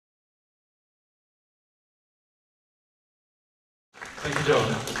Thank you, John,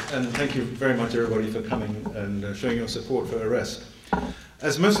 and thank you very much, everybody, for coming and showing your support for ARESST.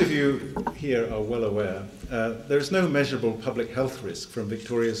 As most of you here are well aware, there is no measurable public health risk from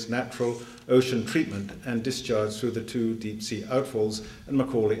Victoria's natural ocean treatment and discharge through the two deep-sea outfalls and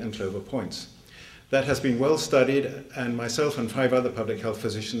Macaulay and Clover Points. That has been well studied, and myself and 5 other public health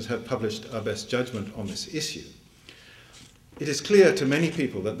physicians have published our best judgment on this issue. It is clear to many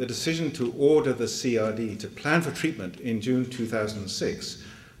people that the decision to order the CRD to plan for treatment in June 2006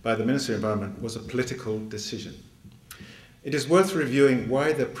 by the Minister of Environment was a political decision. It is worth reviewing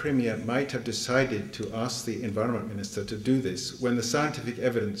why the Premier might have decided to ask the Environment Minister to do this when the scientific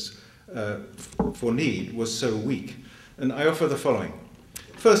evidence for need was so weak. And I offer the following.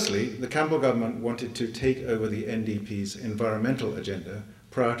 Firstly, the Campbell government wanted to take over the NDP's environmental agenda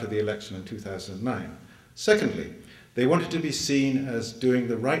prior to the election in 2009. Secondly, they wanted to be seen as doing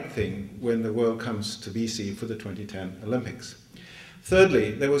the right thing when the world comes to BC for the 2010 Olympics.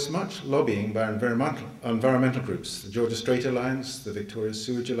 Thirdly, there was much lobbying by environmental groups, the Georgia Strait Alliance, the Victoria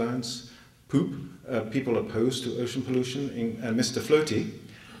Sewage Alliance, POOP, people opposed to ocean pollution, and Mr. Floaty,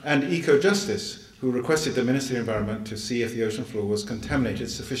 and Eco-Justice, who requested the Ministry of Environment to see if the ocean floor was contaminated,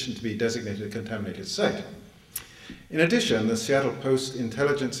 sufficient to be designated a contaminated site. In addition, the Seattle Post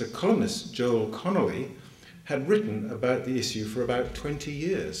Intelligencer columnist Joel Connolly had written about the issue for about 20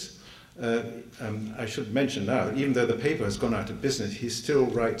 years. I should mention now, even though the paper has gone out of business, he still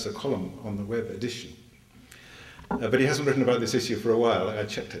writes a column on the web edition. But he hasn't written about this issue for a while, I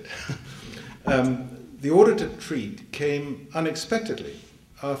checked it. The order to treat came unexpectedly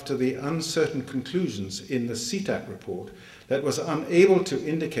after the uncertain conclusions in the CTAC report that was unable to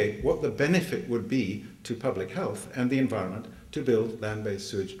indicate what the benefit would be to public health and the environment to build land-based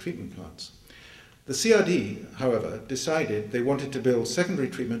sewage treatment plants. The CRD, however, decided they wanted to build secondary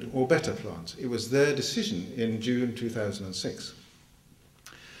treatment or better plants. It was their decision in June 2006.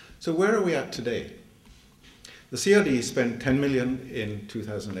 So where are we at today? The CRD spent 10 million in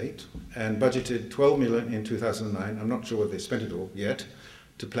 2008 and budgeted 12 million in 2009. I'm not sure whether they spent it all yet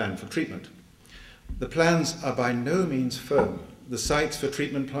to plan for treatment. The plans are by no means firm. The sites for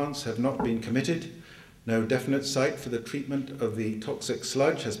treatment plants have not been committed. No definite site for the treatment of the toxic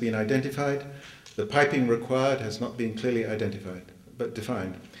sludge has been identified. The piping required has not been clearly identified, but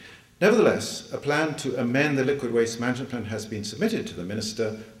defined. Nevertheless, a plan to amend the liquid waste management plan has been submitted to the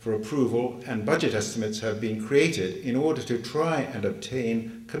Minister for approval, and budget estimates have been created in order to try and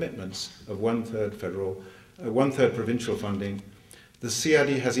obtain commitments of one-third federal, one-third provincial funding. The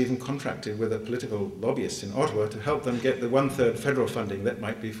CRD has even contracted with a political lobbyist in Ottawa to help them get the one-third federal funding that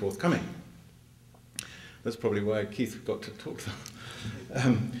might be forthcoming. That's probably why Keith got to talk to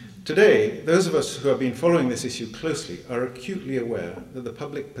them. Today, those of us who have been following this issue closely are acutely aware that the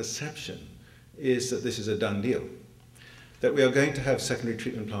public perception is that this is a done deal, that we are going to have secondary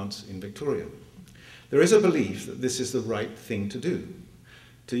treatment plants in Victoria. There is a belief that this is the right thing to do,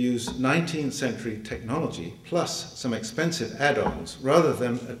 to use 19th century technology plus some expensive add-ons rather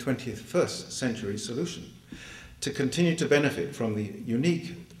than a 21st century solution, to continue to benefit from the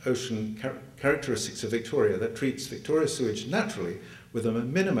unique ocean characteristics of Victoria that treats Victoria's sewage naturally with a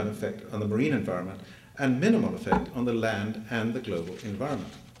minimal effect on the marine environment and minimal effect on the land and the global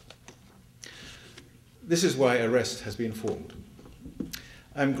environment. This is why ARESST has been formed.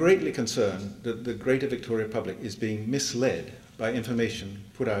 I'm greatly concerned that the Greater Victoria public is being misled by information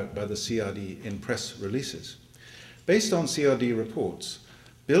put out by the CRD in press releases. Based on CRD reports,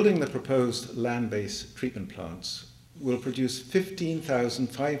 building the proposed land-based treatment plants will produce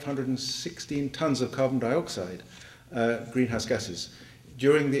 15,516 tons of carbon dioxide, greenhouse gases,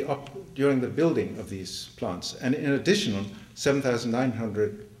 during the building of these plants. And in addition,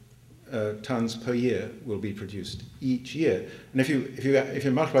 7,900 tons per year will be produced each year. And if you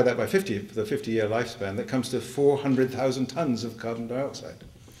multiply that by 50, for the 50-year lifespan, that comes to 400,000 tons of carbon dioxide.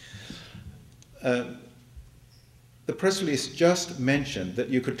 The press release just mentioned that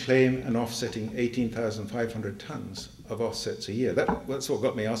you could claim an offsetting 18,500 tons of offsets a year. That's what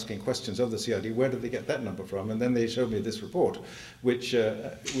got me asking questions of the CRD. Where did they get that number from? And then they showed me this report, which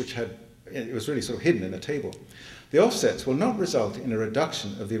was really sort of hidden in a table. The offsets will not result in a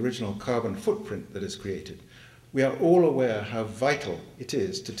reduction of the original carbon footprint that is created. We are all aware how vital it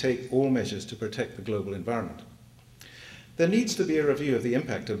is to take all measures to protect the global environment. There needs to be a review of the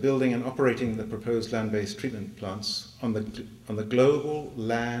impact of building and operating the proposed land-based treatment plants on the global,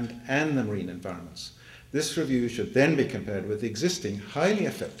 land, and the marine environments. This review should then be compared with the existing highly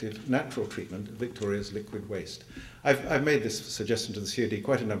effective natural treatment of Victoria's liquid waste. I've made this suggestion to the CRD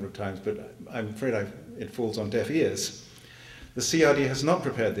quite a number of times, but I'm afraid it falls on deaf ears. The CRD has not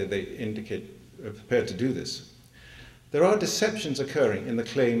prepared to do this. There are deceptions occurring in the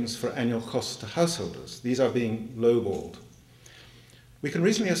claims for annual costs to householders. These are being lowballed. We can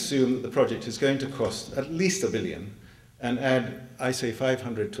reasonably assume that the project is going to cost at least $1 billion and add, I say,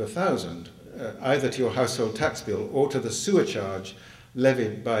 500 to 1,000, either to your household tax bill or to the sewer charge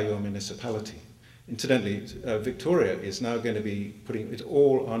levied by your municipality. Incidentally, Victoria is now going to be putting it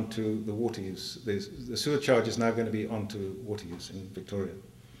all onto the water use. The sewer charge is now going to be onto water use in Victoria.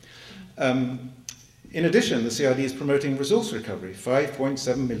 In addition, the CRD is promoting resource recovery,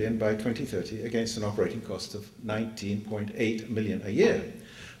 5.7 million by 2030 against an operating cost of 19.8 million a year.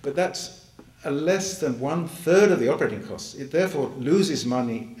 But that's less than 1/3 of the operating costs. It therefore loses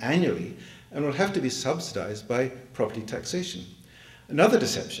money annually and will have to be subsidized by property taxation. Another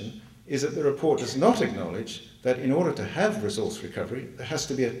deception is that the report does not acknowledge that in order to have resource recovery, there has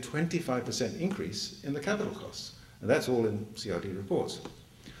to be a 25% increase in the capital costs. And that's all in CRD reports.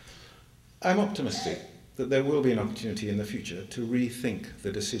 I'm optimistic that there will be an opportunity in the future to rethink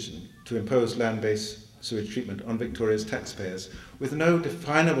the decision to impose land-based sewage treatment on Victoria's taxpayers with no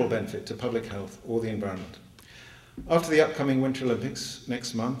definable benefit to public health or the environment. After the upcoming Winter Olympics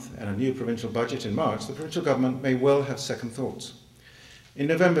next month and a new provincial budget in March, the provincial government may well have second thoughts. In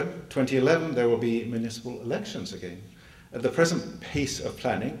November 2011, there will be municipal elections again. At the present pace of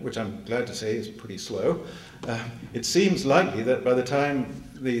planning, which I'm glad to say is pretty slow, it seems likely that by the time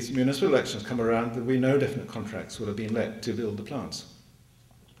these municipal elections come around, there will be no definite contracts will have been let to build the plants.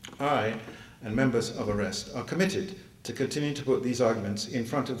 I and members of ARESST are committed to continue to put these arguments in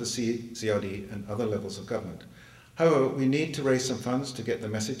front of the CRD and other levels of government. However, we need to raise some funds to get the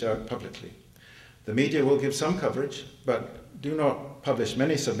message out publicly. The media will give some coverage, but do not publish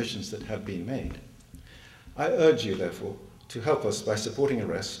many submissions that have been made. I urge you, therefore, to help us by supporting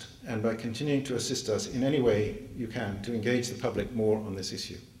ARESST and by continuing to assist us in any way you can to engage the public more on this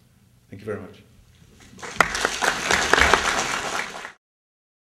issue. Thank you very much.